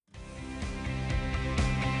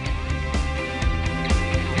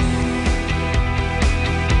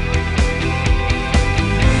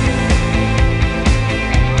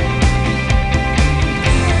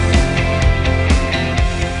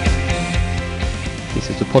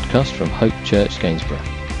This is a podcast from Hope Church Gainsborough.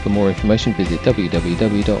 For more information, visit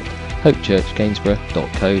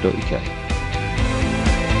www.hopechurchgainsborough.co.uk.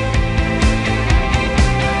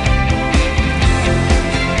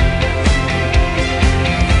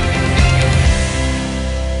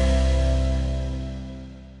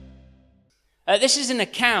 This is an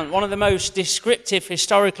account, one of the most descriptive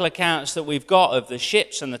historical accounts that we've got of the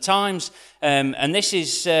ships and the times. And this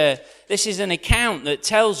is an account that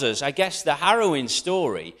tells us, I guess, the harrowing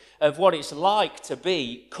story of what it's like to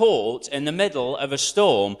be caught in the middle of a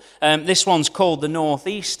storm. This one's called the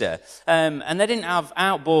Northeaster. And they didn't have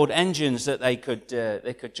outboard engines that they could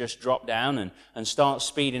just drop down and start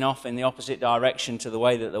speeding off in the opposite direction to the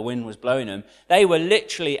way that the wind was blowing them. They were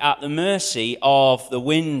literally at the mercy of the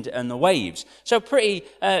wind and the waves. So pretty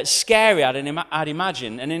scary, I'd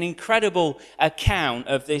imagine, and an incredible account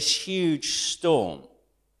of this huge storm.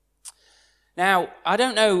 Now, I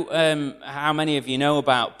don't know how many of you know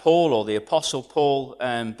about Paul or the Apostle Paul,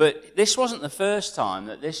 but this wasn't the first time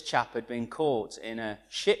that this chap had been caught in a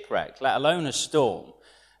shipwreck, let alone a storm.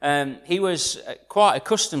 He was quite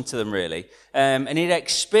accustomed to them, really, and he'd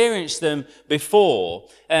experienced them before.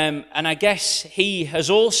 And I guess he has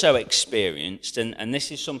also experienced, and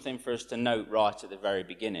this is something for us to note right at the very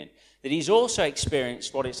beginning, that he's also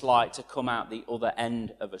experienced what it's like to come out the other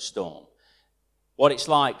end of a storm. What it's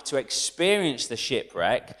like to experience the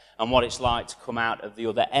shipwreck and what it's like to come out of the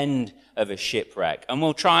other end of a shipwreck. And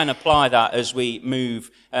we'll try and apply that as we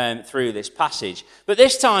move through this passage. But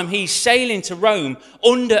this time he's sailing to Rome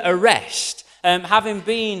under arrest, having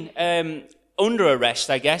been under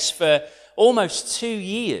arrest, I guess, for almost 2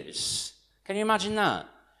 years. Can you imagine that?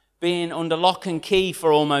 Being under lock and key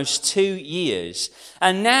for almost 2 years.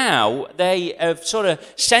 And now they have sort of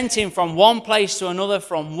sent him from one place to another,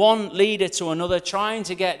 from one leader to another, trying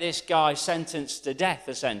to get this guy sentenced to death,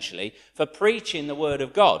 essentially, for preaching the word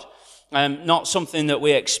of God. Not something that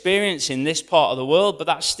we experience in this part of the world, but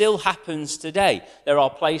that still happens today. There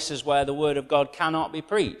are places where the word of God cannot be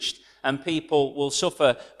preached, and people will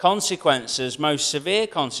suffer consequences, most severe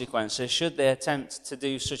consequences, should they attempt to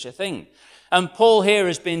do such a thing. And Paul here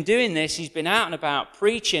has been doing this. He's been out and about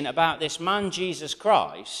preaching about this man, Jesus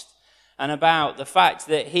Christ, and about the fact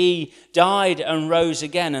that he died and rose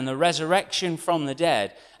again and the resurrection from the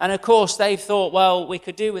dead. And of course, they've thought, well, we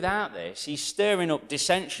could do without this. He's stirring up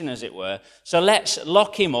dissension, as it were. So let's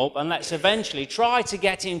lock him up and let's eventually try to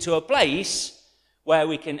get him to a place where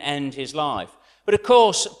we can end his life. But of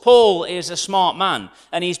course, Paul is a smart man,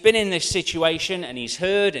 and he's been in this situation, and he's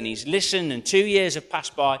heard, and he's listened, and 2 years have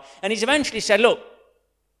passed by, and he's eventually said, look,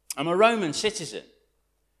 I'm a Roman citizen,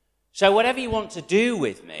 so whatever you want to do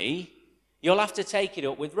with me, you'll have to take it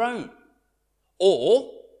up with Rome, or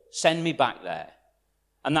send me back there.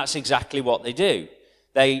 And that's exactly what they do.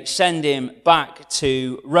 They send him back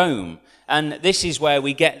to Rome. And this is where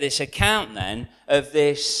we get this account then of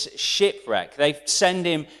this shipwreck. They send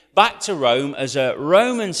him back to Rome as a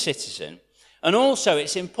Roman citizen. And also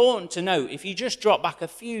it's important to note, if you just drop back a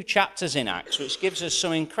few chapters in Acts, which gives us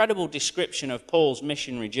some incredible description of Paul's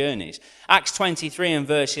missionary journeys. Acts 23 and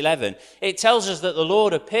verse 11, it tells us that the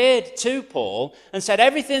Lord appeared to Paul and said,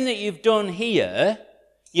 everything that you've done here,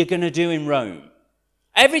 you're going to do in Rome.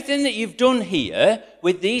 Everything that you've done here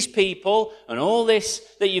with these people and all this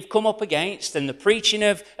that you've come up against and the preaching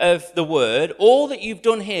of the word, all that you've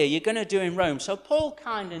done here, you're going to do in Rome. So Paul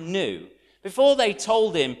kind of knew, before they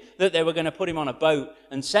told him that they were going to put him on a boat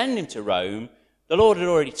and send him to Rome, the Lord had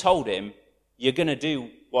already told him, you're going to do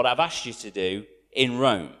what I've asked you to do in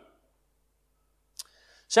Rome.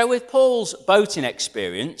 So with Paul's boating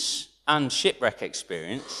experience and shipwreck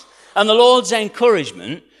experience and the Lord's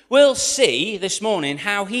encouragement, we'll see this morning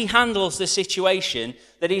how he handles the situation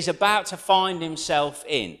that he's about to find himself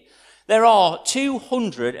in. There are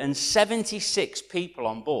 276 people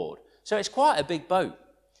on board, so it's quite a big boat.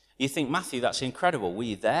 You think, Matthew, that's incredible. Were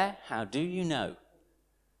you there? How do you know?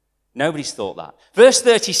 Nobody's thought that. Verse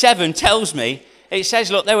 37 tells me, it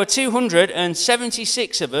says, look, there were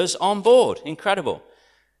 276 of us on board. Incredible.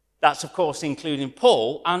 That's, of course, including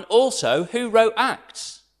Paul, and also who wrote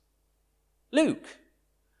Acts? Luke.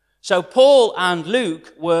 So Paul and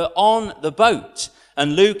Luke were on the boat,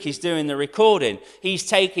 and Luke is doing the recording. He's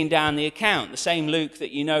taking down the account, the same Luke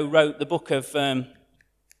that you know wrote the book of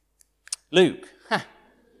Luke.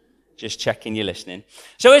 Just checking you're listening.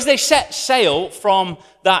 So as they set sail from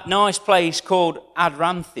that nice place called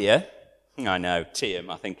Adranthea, I know, Tium,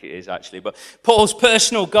 I think it is actually, but Paul's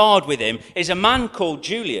personal guard with him is a man called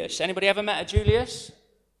Julius. Anybody ever met a Julius?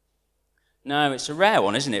 No, it's a rare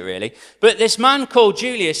one, isn't it, really? But this man called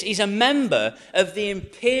Julius, he's a member of the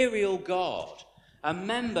imperial guard. a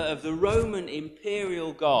member of the Roman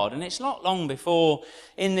imperial guard. And it's not long before,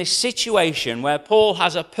 in this situation where Paul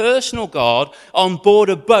has a personal guard on board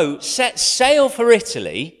a boat, sets sail for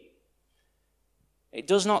Italy, it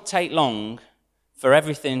does not take long for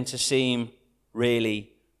everything to seem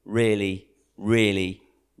really, really, really,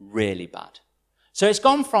 really bad. So it's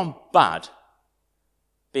gone from bad,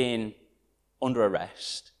 being under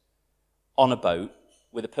arrest, on a boat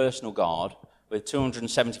with a personal guard, with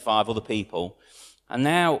 275 other people, and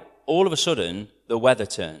now all of a sudden the weather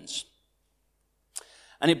turns.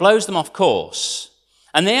 And it blows them off course.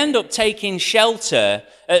 And they end up taking shelter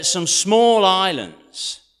at some small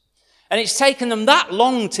islands. And it's taken them that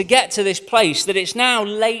long to get to this place that it's now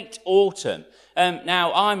late autumn.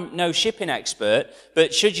 Now, I'm no shipping expert,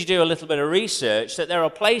 but should you do a little bit of research, that there are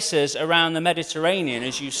places around the Mediterranean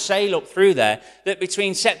as you sail up through there that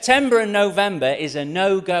between September and November is a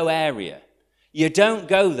no-go area. You don't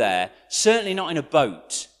go there, certainly not in a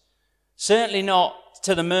boat, certainly not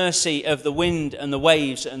to the mercy of the wind and the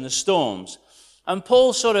waves and the storms. And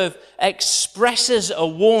Paul sort of expresses a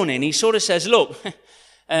warning. He sort of says, look,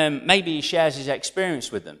 maybe he shares his experience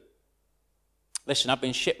with them. Listen, I've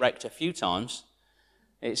been shipwrecked a few times.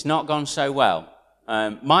 It's not gone so well.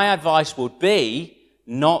 My advice would be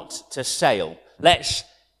not to sail. Let's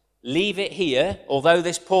leave it here, although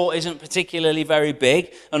this port isn't particularly very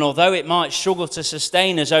big, and although it might struggle to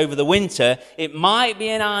sustain us over the winter, it might be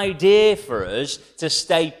an idea for us to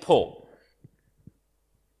stay put.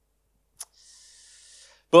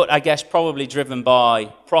 But I guess probably driven by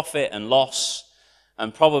profit and loss,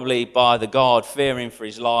 and probably by the guard fearing for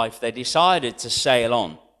his life, they decided to sail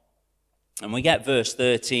on. And we get verse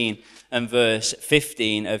 13 and verse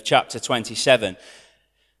 15 of chapter 27.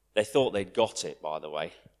 They thought they'd got it, by the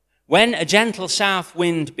way. When a gentle south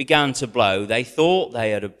wind began to blow, they thought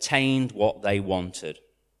they had obtained what they wanted.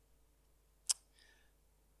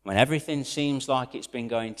 When everything seems like it's been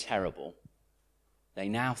going terrible, they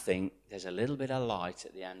now think there's a little bit of light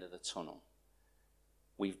at the end of the tunnel.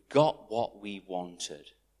 We've got what we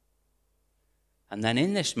wanted. And then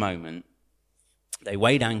in this moment, they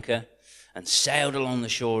weighed anchor and sailed along the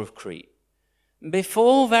shore of Crete.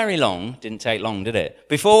 Before very long, didn't take long, did it?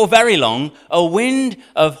 Before very long, a wind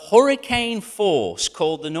of hurricane force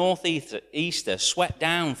called the northeaster swept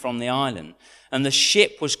down from the island, and the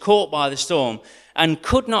ship was caught by the storm and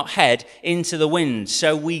could not head into the wind.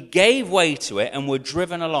 So we gave way to it and were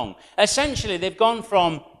driven along. Essentially, they've gone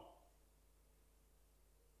from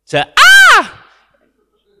to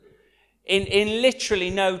in literally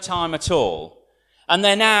no time at all. And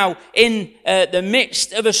they're now in the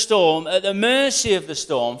midst of a storm, at the mercy of the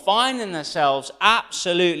storm, finding themselves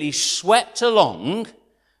absolutely swept along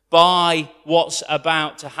by what's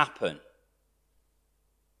about to happen.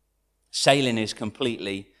 Sailing is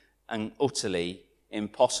completely and utterly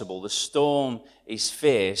impossible. The storm is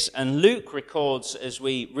fierce. And Luke records, as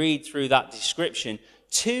we read through that description,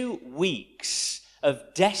 2 weeks of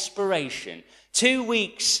desperation, 2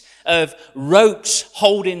 weeks of ropes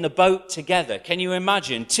holding the boat together. Can you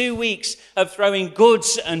imagine? 2 weeks of throwing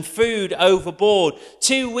goods and food overboard.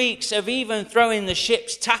 2 weeks of even throwing the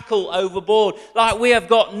ship's tackle overboard, like we have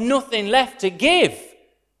got nothing left to give.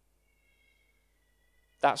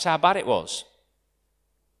 That's how bad it was.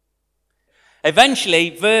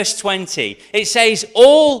 Eventually, verse 20, it says,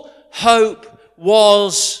 all hope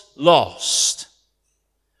was lost.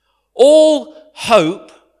 All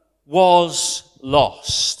hope was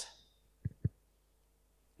lost.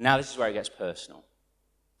 Now, this is where it gets personal.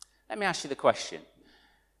 Let me ask you the question.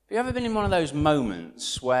 Have you ever been in one of those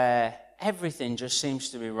moments where everything just seems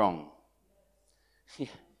to be wrong?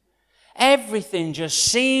 Everything just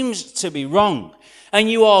seems to be wrong. And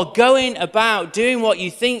you are going about doing what you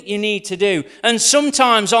think you need to do. And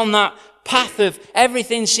sometimes on that path of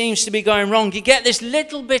everything seems to be going wrong, you get this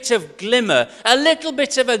little bit of glimmer, a little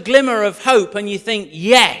bit of a glimmer of hope, and you think,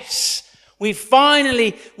 yes, we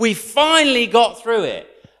finally got through it.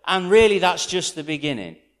 And really, that's just the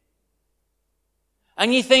beginning.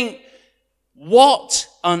 And you think, what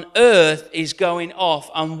on earth is going off?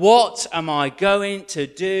 And what am I going to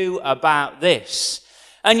do about this?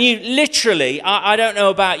 And you literally, I don't know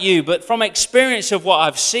about you, but from experience of what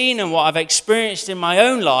I've seen and what I've experienced in my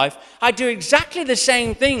own life, I do exactly the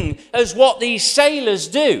same thing as what these sailors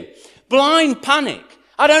do. Blind panic.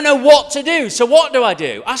 I don't know what to do. So what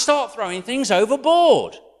do? I start throwing things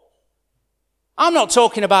overboard. I'm not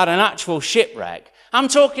talking about an actual shipwreck. I'm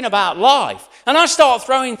talking about life. And I start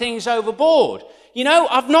throwing things overboard. You know,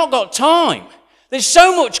 I've not got time. There's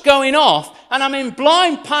so much going off, and I'm in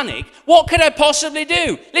blind panic. What could I possibly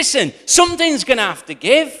do? Listen, something's going to have to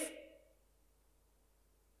give.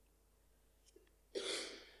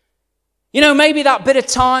 You know, maybe that bit of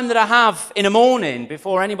time that I have in the morning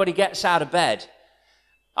before anybody gets out of bed,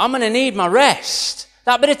 I'm going to need my rest.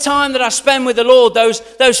 That bit of time that I spend with the Lord,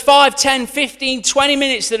 those 5, 10, 15, 20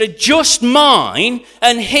 minutes that are just mine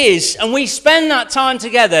and His, and we spend that time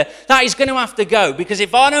together, that is going to have to go. Because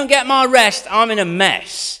if I don't get my rest, I'm in a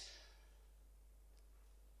mess.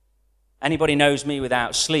 Anybody knows me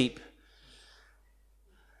without sleep?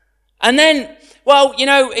 And then, well, you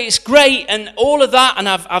know, it's great and all of that, and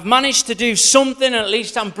I've managed to do something, and at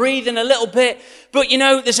least I'm breathing a little bit. But, you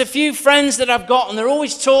know, there's a few friends that I've got, and they're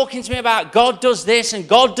always talking to me about God does this and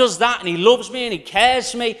God does that, and He loves me and He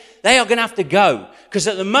cares for me. They are going to have to go. Because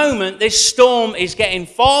at the moment, this storm is getting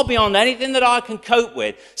far beyond anything that I can cope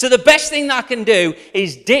with. So the best thing that I can do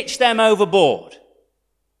is ditch them overboard.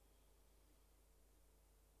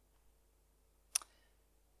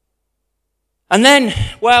 And then,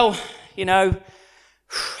 well, you know,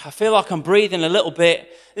 I feel like I'm breathing a little bit.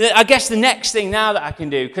 I guess the next thing now that I can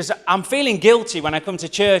do, because I'm feeling guilty when I come to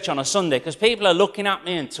church on a Sunday, because people are looking at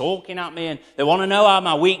me and talking at me, and they want to know how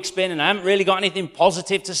my week's been, and I haven't really got anything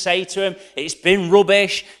positive to say to them. It's been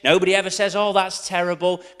rubbish. Nobody ever says, oh, that's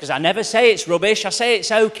terrible, because I never say it's rubbish. I say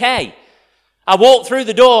it's okay. I walk through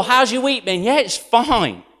the door, how's your week been? Yeah, it's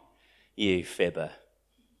fine. You fibber.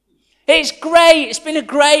 It's great. It's been a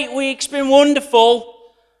great week. It's been wonderful.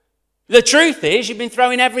 The truth is, you've been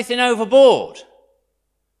throwing everything overboard.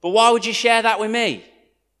 But why would you share that with me?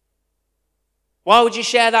 Why would you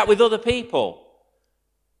share that with other people?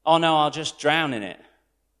 Oh no, I'll just drown in it.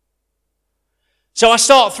 So I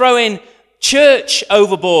start throwing church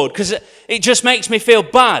overboard because it just makes me feel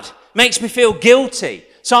bad, makes me feel guilty.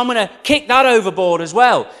 So I'm going to kick that overboard as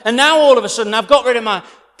well. And now all of a sudden I've got rid of my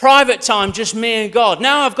private time, just me and God.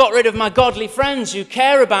 Now I've got rid of my godly friends who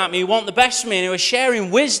care about me, who want the best for me, and who are sharing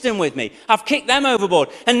wisdom with me. I've kicked them overboard.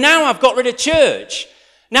 And now I've got rid of church.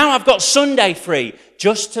 Now I've got Sunday free,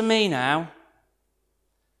 just to me now.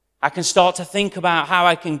 I can start to think about how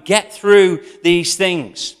I can get through these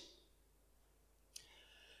things.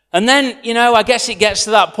 And then, you know, I guess it gets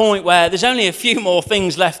to that point where there's only a few more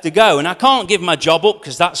things left to go, and I can't give my job up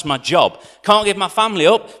because that's my job. Can't give my family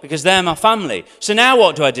up because they're my family. So now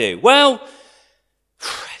what do? Well,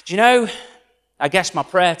 do you know, I guess my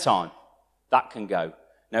prayer time, that can go.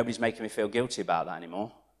 Nobody's making me feel guilty about that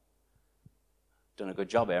anymore. Done a good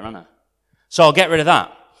job here, haven't I? So I'll get rid of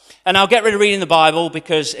that. And I'll get rid of reading the Bible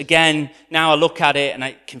because, again, now I look at it and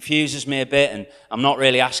it confuses me a bit, and I'm not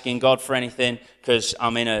really asking God for anything because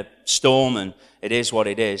I'm in a storm and it is what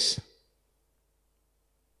it is.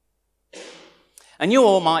 And you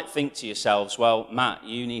all might think to yourselves, well, Matt,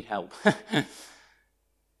 you need help.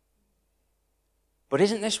 But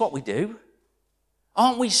isn't this what we do?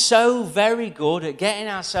 Aren't we so very good at getting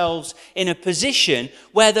ourselves in a position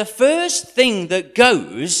where the first thing that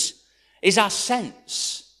goes is our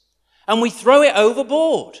sense? And we throw it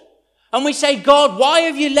overboard. And we say, God, why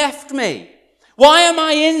have you left me? Why am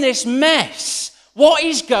I in this mess? What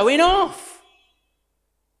is going off?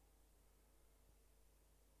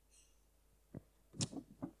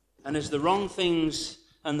 And as the wrong things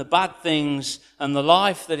and the bad things and the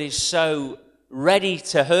life that is so ready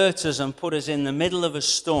to hurt us and put us in the middle of a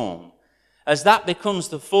storm, as that becomes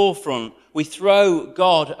the forefront, we throw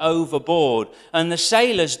God overboard. And the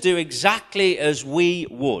sailors do exactly as we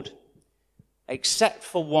would, except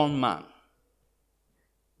for one man.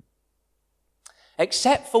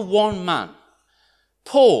 Except for one man.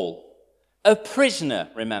 Paul, a prisoner,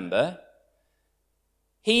 remember,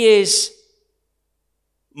 he is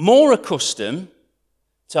more accustomed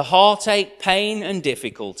to heartache, pain, and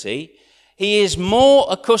difficulty. He is more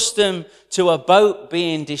accustomed to a boat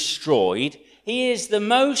being destroyed. He is the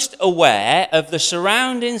most aware of the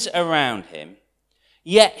surroundings around him.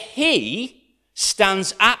 Yet he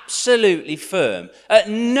stands absolutely firm. At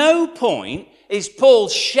no point is Paul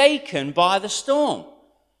shaken by the storm.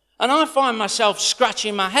 And I find myself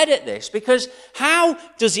scratching my head at this, because how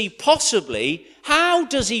does he possibly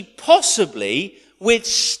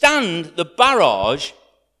withstand the barrage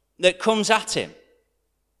that comes at him?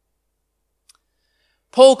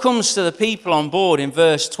 Paul comes to the people on board in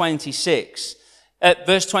verse 21.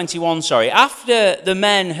 After the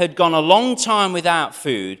men had gone a long time without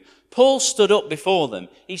food, Paul stood up before them.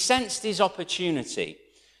 He sensed his opportunity.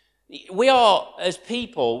 We are, as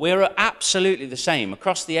people, we're absolutely the same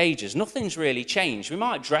across the ages. Nothing's really changed. We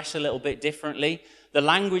might dress a little bit differently. The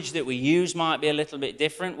language that we use might be a little bit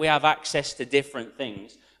different. We have access to different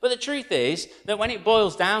things. But the truth is that when it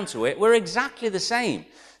boils down to it, we're exactly the same.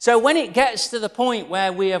 So when it gets to the point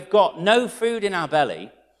where we have got no food in our belly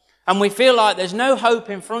and we feel like there's no hope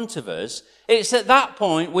in front of us, It's at that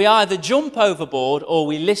point we either jump overboard or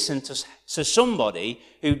we listen to somebody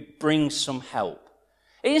who brings some help.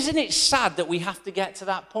 Isn't it sad that we have to get to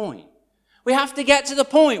that point? We have to get to the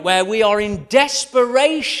point where we are in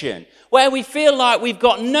desperation, where we feel like we've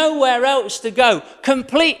got nowhere else to go,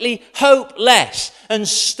 completely hopeless and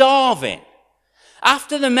starving.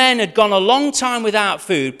 After the men had gone a long time without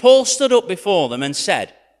food, Paul stood up before them and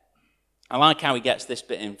said, I like how he gets this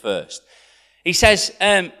bit in first. He says,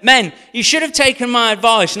 men, you should have taken my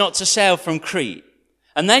advice not to sail from Crete.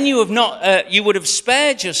 And then you would have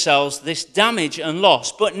spared yourselves this damage and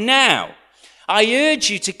loss. But now, I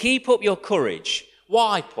urge you to keep up your courage.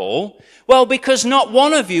 Why, Paul? Well, because not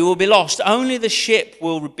one of you will be lost, only the ship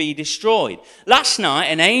will be destroyed. Last night,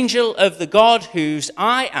 an angel of the God whose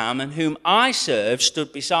I am and whom I serve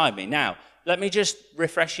stood beside me. Now, let me just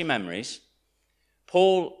refresh your memories.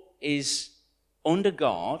 Paul is under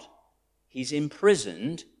guard. He's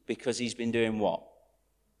imprisoned because he's been doing what?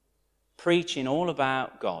 Preaching all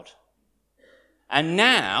about God. And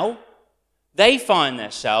now, they find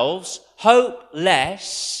themselves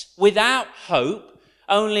hopeless, without hope.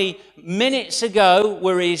 Only minutes ago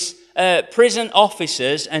were his prison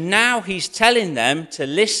officers, and now he's telling them to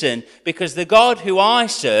listen because the God who I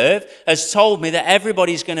serve has told me that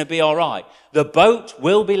everybody's going to be all right. The boat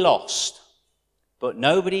will be lost, but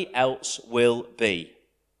nobody else will be.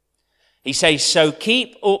 He says, so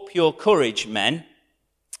keep up your courage, men,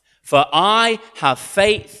 for I have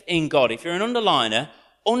faith in God. If you're an underliner,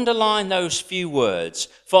 underline those few words.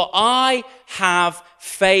 For I have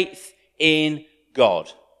faith in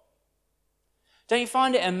God. Don't you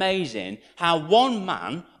find it amazing how one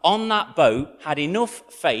man on that boat had enough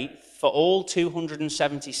faith for all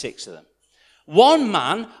 276 of them? One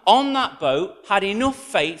man on that boat had enough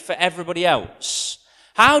faith for everybody else.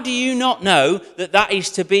 How do you not know that that is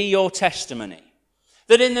to be your testimony?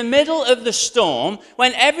 That in the middle of the storm,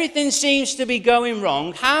 when everything seems to be going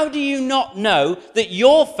wrong, how do you not know that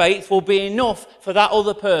your faith will be enough for that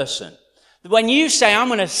other person? When you say, I'm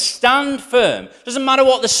going to stand firm, doesn't matter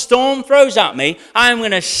what the storm throws at me, I'm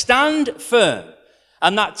going to stand firm.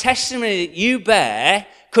 And that testimony that you bear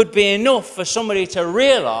could be enough for somebody to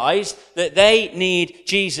realize that they need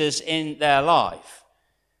Jesus in their life.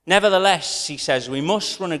 Nevertheless, he says, we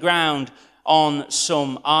must run aground on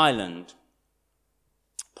some island.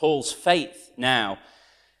 Paul's faith now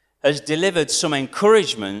has delivered some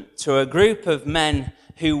encouragement to a group of men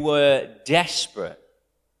who were desperate.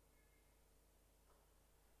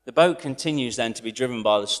 The boat continues then to be driven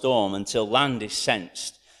by the storm until land is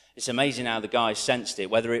sensed. It's amazing how the guys sensed it,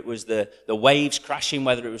 whether it was the waves crashing,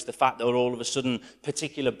 whether it was the fact that all of a sudden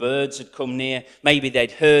particular birds had come near, maybe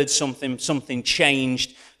they'd heard something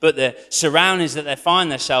changed, but the surroundings that they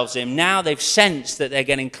find themselves in, now they've sensed that they're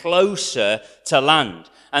getting closer to land.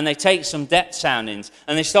 And they take some depth soundings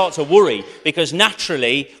and they start to worry because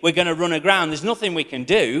naturally we're going to run aground. There's nothing we can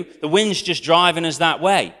do. The wind's just driving us that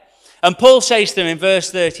way. And Paul says to them in verse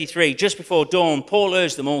 33, just before dawn, Paul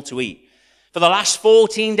urged them all to eat. For the last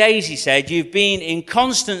 14 days, he said, you've been in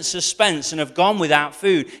constant suspense and have gone without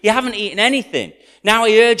food. You haven't eaten anything. Now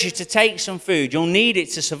I urge you to take some food. You'll need it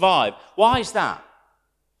to survive. Why is that?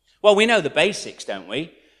 Well, we know the basics, don't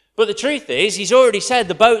we? But the truth is, he's already said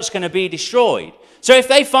the boat's going to be destroyed. So if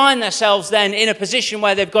they find themselves then in a position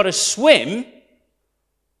where they've got to swim,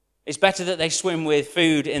 it's better that they swim with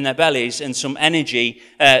food in their bellies and some energy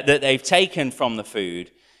that they've taken from the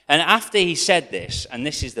food. And after he said this, and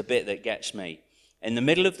this is the bit that gets me, in the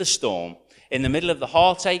middle of the storm, in the middle of the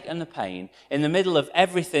heartache and the pain, in the middle of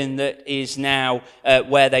everything that is now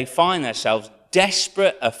where they find themselves,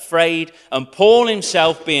 desperate, afraid, and Paul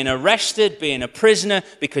himself being arrested, being a prisoner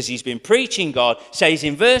because he's been preaching God, says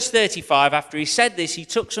in verse 35, after he said this, he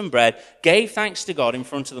took some bread, gave thanks to God in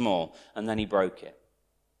front of them all, and then he broke it.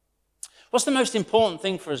 What's the most important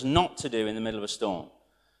thing for us not to do in the middle of a storm?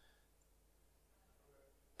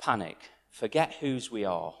 Panic. Forget whose we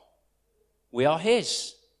are. We are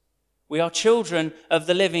his. We are children of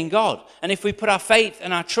the living God. And if we put our faith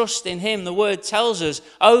and our trust in him, the word tells us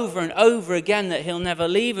over and over again that he'll never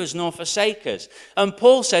leave us nor forsake us. And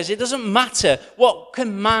Paul says, it doesn't matter what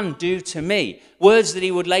can man do to me. Words that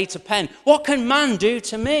he would lay to pen. What can man do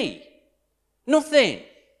to me? Nothing.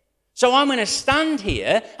 So I'm going to stand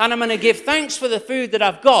here and I'm going to give thanks for the food that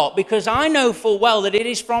I've got because I know full well that it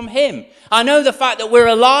is from him. I know the fact that we're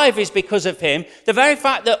alive is because of him. The very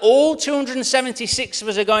fact that all 276 of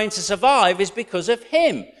us are going to survive is because of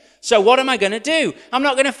him. So what am I going to do? I'm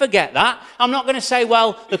not going to forget that. I'm not going to say,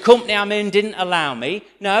 well, the company I'm in didn't allow me.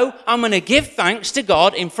 No, I'm going to give thanks to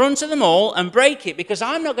God in front of them all and break it because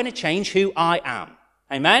I'm not going to change who I am.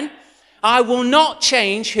 Amen? I will not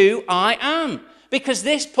change who I am. Because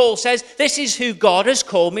this, Paul says, this is who God has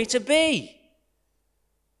called me to be.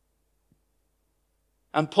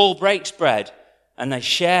 And Paul breaks bread and they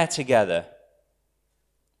share together.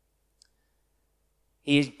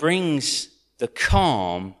 He brings the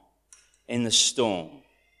calm in the storm.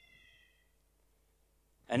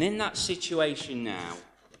 And in that situation now,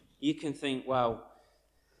 you can think, well,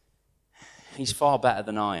 he's far better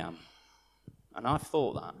than I am. And I've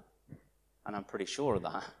thought that. And I'm pretty sure of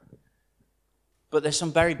that. But there's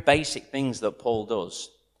some very basic things that Paul does.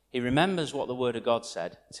 He remembers what the Word of God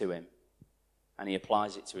said to him, and he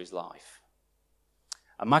applies it to his life.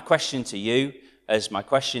 And my question to you, as my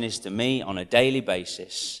question is to me on a daily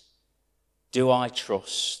basis, do I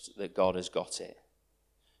trust that God has got it?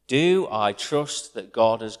 Do I trust that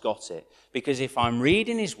God has got it? Because if I'm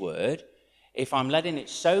reading his Word, if I'm letting it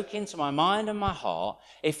soak into my mind and my heart,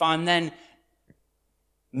 if I'm then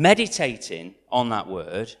meditating on that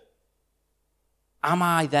Word, am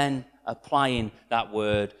I then applying that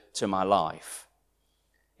Word to my life?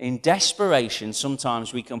 In desperation,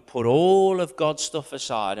 sometimes we can put all of God's stuff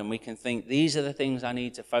aside and we can think, these are the things I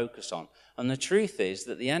need to focus on. And the truth is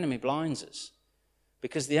that the enemy blinds us.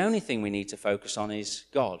 Because the only thing we need to focus on is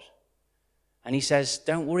God. And he says,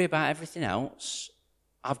 don't worry about everything else.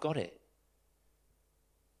 I've got it.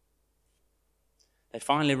 They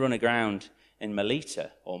finally run aground in Melita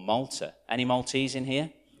or Malta. Any Maltese in here?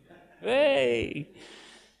 Hey!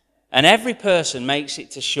 And every person makes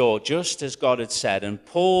it to shore just as God had said. And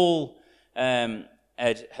Paul had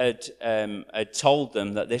told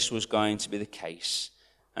them that this was going to be the case.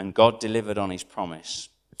 And God delivered on his promise.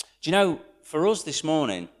 Do you know, for us this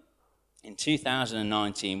morning, in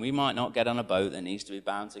 2019, we might not get on a boat that needs to be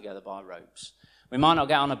bound together by ropes. We might not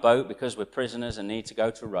get on a boat because we're prisoners and need to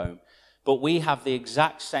go to Rome. But we have the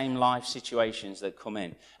exact same life situations that come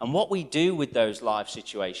in. And what we do with those life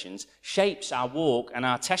situations shapes our walk and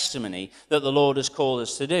our testimony that the Lord has called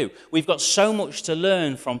us to do. We've got so much to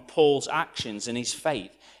learn from Paul's actions and his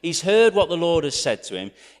faith. He's heard what the Lord has said to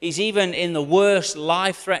him. He's even in the worst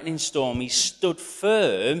life-threatening storm, he stood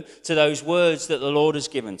firm to those words that the Lord has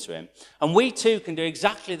given to him. And we too can do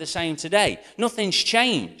exactly the same today. Nothing's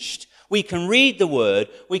changed. We can read the Word,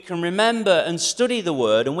 we can remember and study the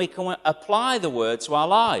Word, and we can apply the Word to our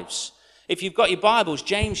lives. If you've got your Bibles,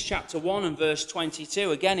 James chapter 1 and verse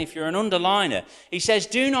 22, again, if you're an underliner, he says,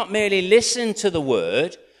 do not merely listen to the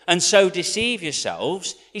Word and so deceive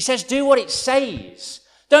yourselves. He says, do what it says.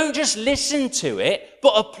 Don't just listen to it,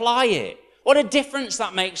 but apply it. What a difference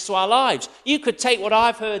that makes to our lives. You could take what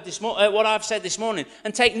I've heard what I've said this morning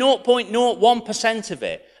and take 0.01% of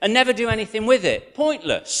it and never do anything with it.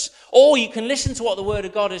 Pointless. Or you can listen to what the Word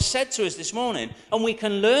of God has said to us this morning and we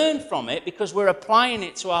can learn from it because we're applying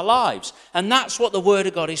it to our lives. And that's what the Word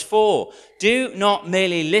of God is for. Do not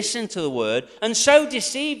merely listen to the Word and so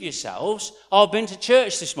deceive yourselves. I've been to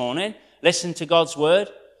church this morning, listened to God's Word.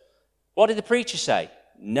 What did the preacher say?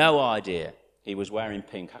 No idea. He was wearing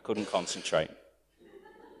pink. I couldn't concentrate.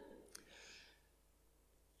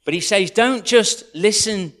 But he says, don't just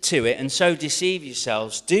listen to it and so deceive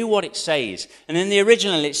yourselves. Do what it says. And in the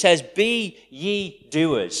original it says, be ye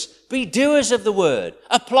doers. Be doers of the word.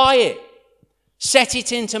 Apply it. Set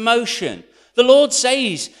it into motion. The Lord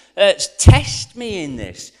says, test me in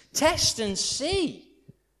this. Test and see.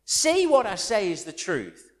 See what I say is the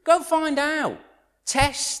truth. Go find out.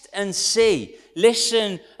 Test and see.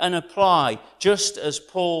 Listen and apply, just as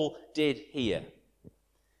Paul did here.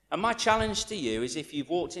 And my challenge to you is if you've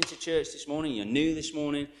walked into church this morning, you're new this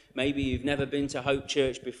morning, maybe you've never been to Hope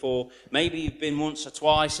Church before, maybe you've been once or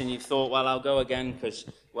twice and you've thought, well, I'll go again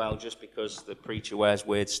just because the preacher wears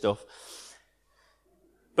weird stuff.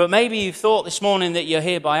 But maybe you've thought this morning that you're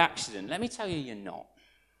here by accident. Let me tell you, you're not.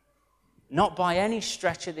 Not by any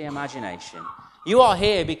stretch of the imagination. You are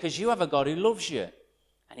here because you have a God who loves you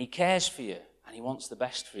and he cares for you and he wants the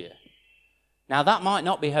best for you. Now, that might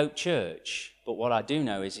not be Hope Church, but what I do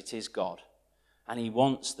know is it is God and he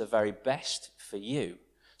wants the very best for you.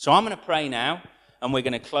 So I'm going to pray now and we're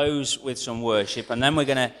going to close with some worship and then we're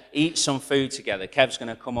going to eat some food together. Kev's going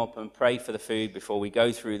to come up and pray for the food before we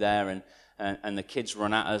go through there and the kids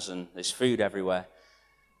run at us and there's food everywhere.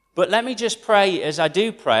 But let me just pray. As I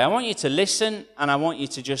do pray, I want you to listen and I want you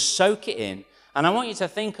to just soak it in. And I want you to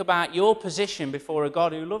think about your position before a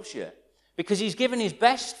God who loves you. Because he's given his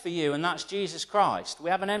best for you, and that's Jesus Christ. We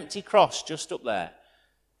have an empty cross just up there.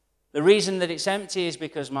 The reason that it's empty is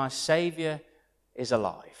because my Savior is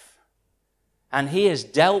alive. And he has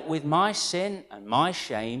dealt with my sin and my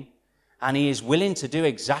shame, and he is willing to do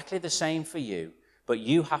exactly the same for you. But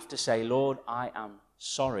you have to say, Lord, I am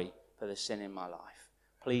sorry for the sin in my life.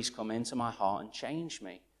 please come into my heart and change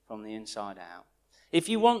me from the inside out. If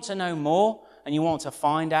you want to know more and you want to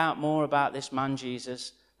find out more about this man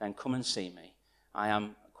Jesus, then come and see me. I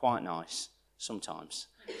am quite nice sometimes,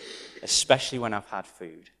 especially when I've had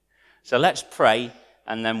food. So let's pray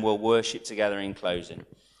and then we'll worship together in closing.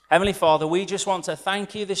 Heavenly Father, we just want to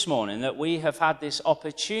thank you this morning that we have had this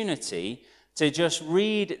opportunity to just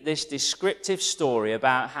read this descriptive story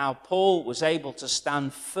about how Paul was able to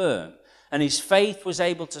stand firm and his faith was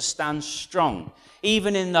able to stand strong,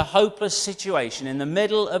 even in the hopeless situation, in the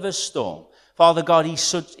middle of a storm. Father God, he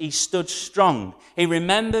stood strong. He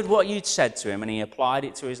remembered what you'd said to him and he applied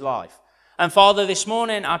it to his life. And Father, this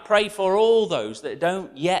morning I pray for all those that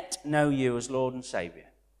don't yet know you as Lord and Saviour.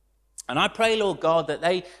 And I pray, Lord God, that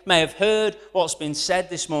they may have heard what's been said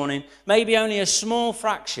this morning, maybe only a small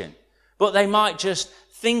fraction, but they might just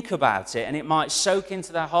think about it and it might soak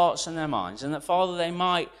into their hearts and their minds. And that, Father, they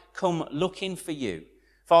might come looking for you.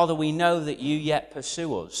 Father, we know that you yet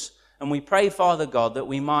pursue us. And we pray, Father God, that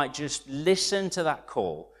we might just listen to that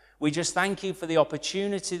call. We just thank you for the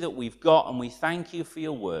opportunity that we've got and we thank you for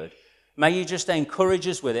your word. May you just encourage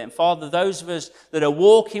us with it. And Father, those of us that are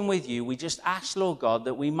walking with you, we just ask, Lord God,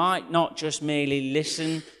 that we might not just merely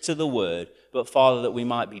listen to the word, but Father, that we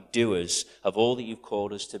might be doers of all that you've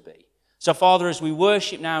called us to be. So Father, as we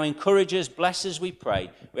worship now, encourage us, bless us, we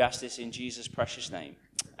pray. We ask this in Jesus' precious name.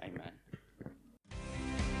 Amen.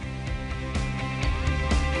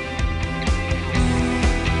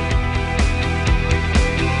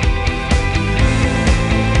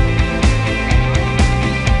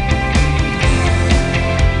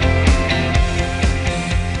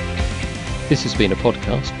 This has been a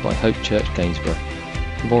podcast by Hope Church Gainsborough.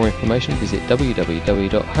 For more information, visit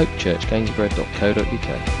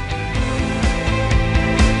www.hopechurchgainsborough.co.uk.